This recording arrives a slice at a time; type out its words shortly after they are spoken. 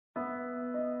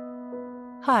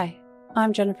Hi,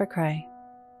 I'm Jennifer Cray.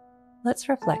 Let's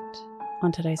reflect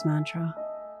on today's mantra.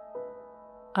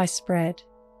 I spread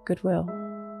goodwill.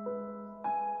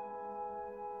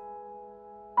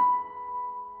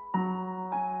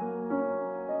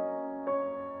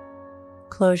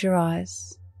 Close your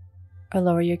eyes or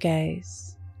lower your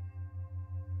gaze.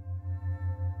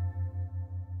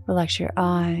 Relax your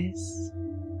eyes.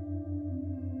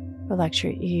 Relax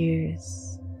your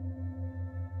ears.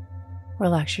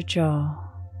 Relax your jaw.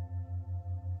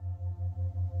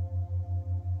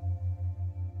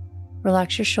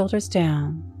 Relax your shoulders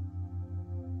down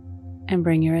and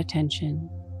bring your attention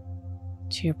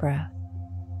to your breath.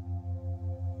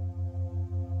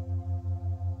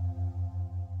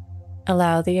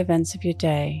 Allow the events of your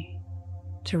day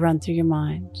to run through your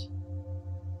mind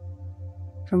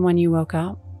from when you woke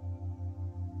up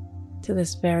to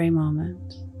this very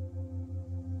moment.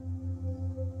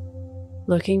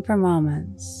 Looking for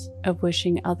moments of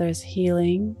wishing others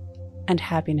healing and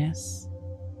happiness.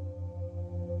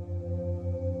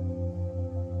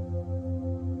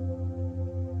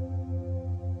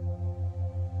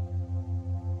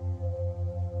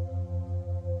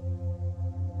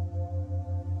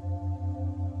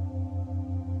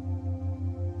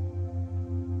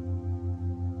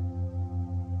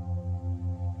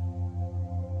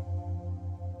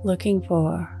 Looking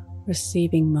for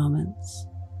receiving moments.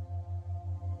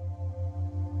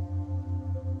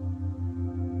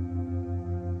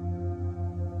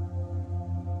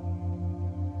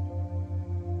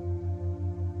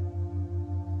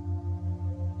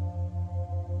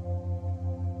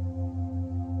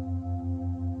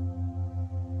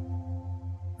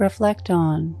 Reflect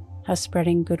on how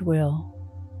spreading goodwill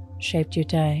shaped your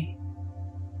day.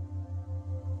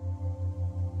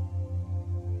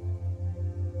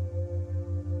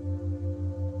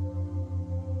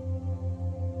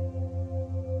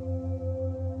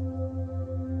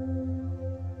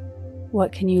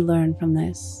 What can you learn from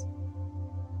this?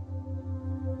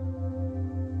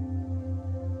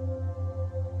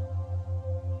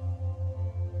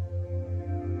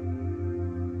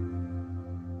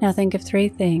 Now think of 3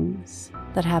 things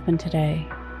that happened today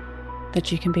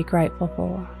that you can be grateful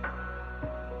for.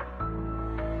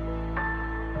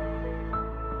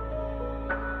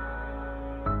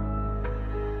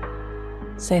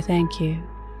 Say thank you,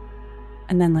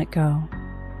 and then let go.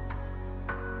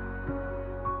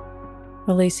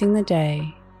 Releasing the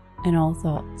day and all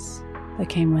thoughts that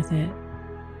came with it.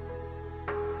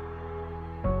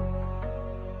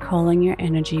 Calling your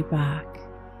energy back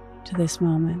to this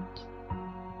moment.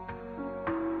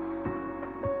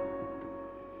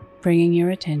 Bringing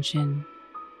your attention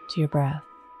to your breath.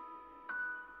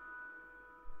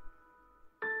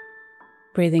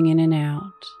 Breathing in and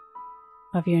out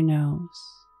of your nose.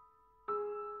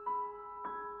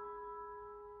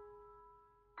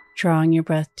 Drawing your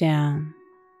breath down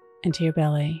into your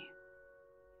belly,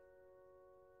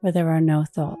 where there are no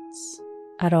thoughts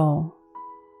at all.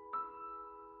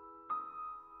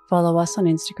 Follow us on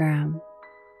Instagram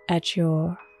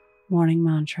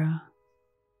 @YourMorningMantra.